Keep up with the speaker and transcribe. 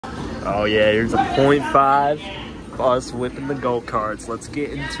Oh yeah, here's a .5 us whipping the go-karts. Let's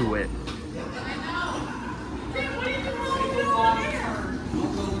get into it.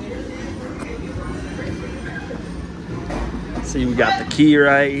 See, we got the key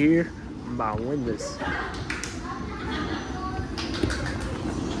right here. I'm about to win this.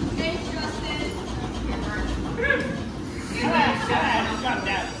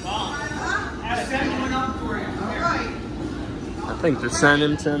 I think they're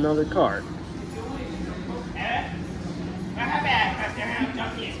sending him to another cart.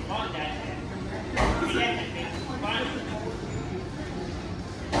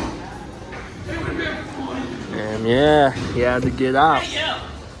 And yeah, he had to get out.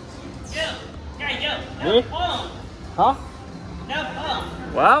 Me? Huh?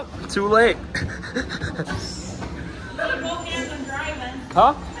 Well, too late.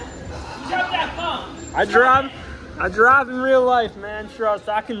 Huh? I drive in real life, man. Trust,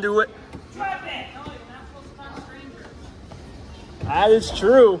 I can do it. That is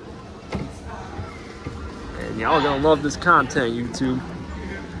true. And y'all gonna love this content, YouTube.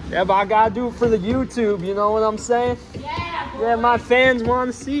 Yeah, but I gotta do it for the YouTube, you know what I'm saying? Yeah, my fans want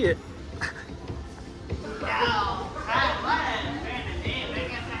to see it.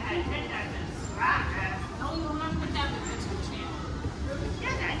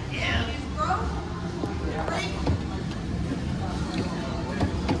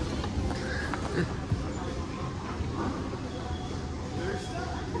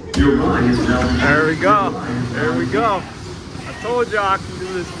 There we go. There we go. I told y'all I can do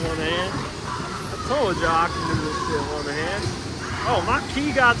this one hand. I told y'all I can do this shit one hand. Oh, my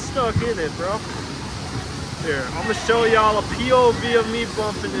key got stuck in it, bro. Here, I'm gonna show y'all a POV of me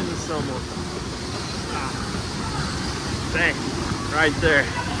bumping into someone. Dang, right there.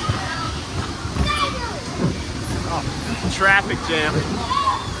 Oh, traffic jam.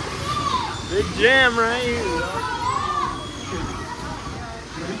 Big jam right here, though.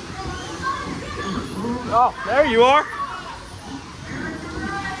 Oh, there you are.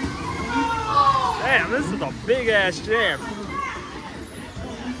 Damn, this is a big ass jam.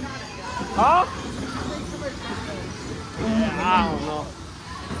 Huh? Yeah, I don't know.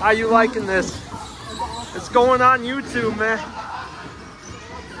 How you liking this? It's going on YouTube, man.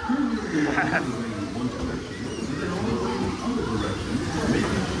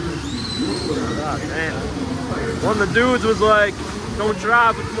 God damn. One of the dudes was like, don't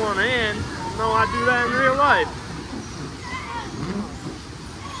drive with one hand. No, I do that in real life.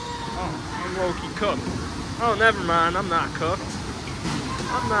 Oh, I'm low-key cooked. Oh, never mind. I'm not cooked.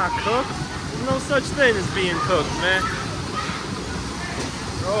 I'm not cooked. There's no such thing as being cooked, man.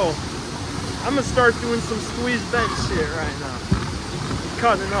 Bro, I'm gonna start doing some squeeze bench shit right now.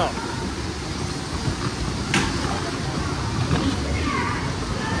 Cutting up.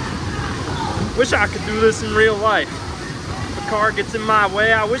 Wish I could do this in real life. The car gets in my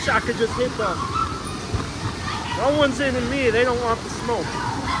way, I wish I could just hit them. No one's hitting me, they don't want the smoke.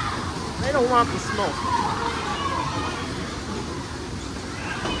 They don't want the smoke.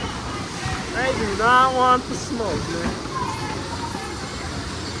 They do not want the smoke, man.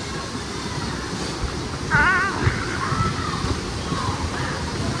 Ah.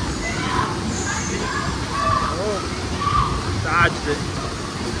 Oh, dodged it.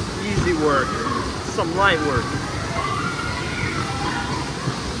 Easy work. Some light work.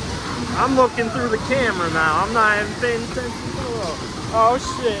 I'm looking through the camera now. I'm not even paying attention to the road. Oh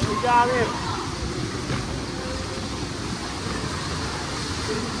shit, we got him.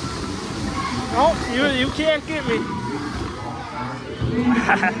 Oh, you can't get me.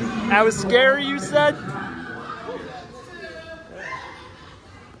 That was scary, you said?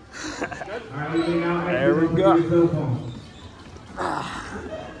 There we go.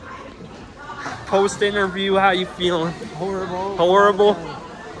 Post interview, how you feeling? Horrible. Horrible?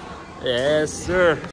 Yes, sir.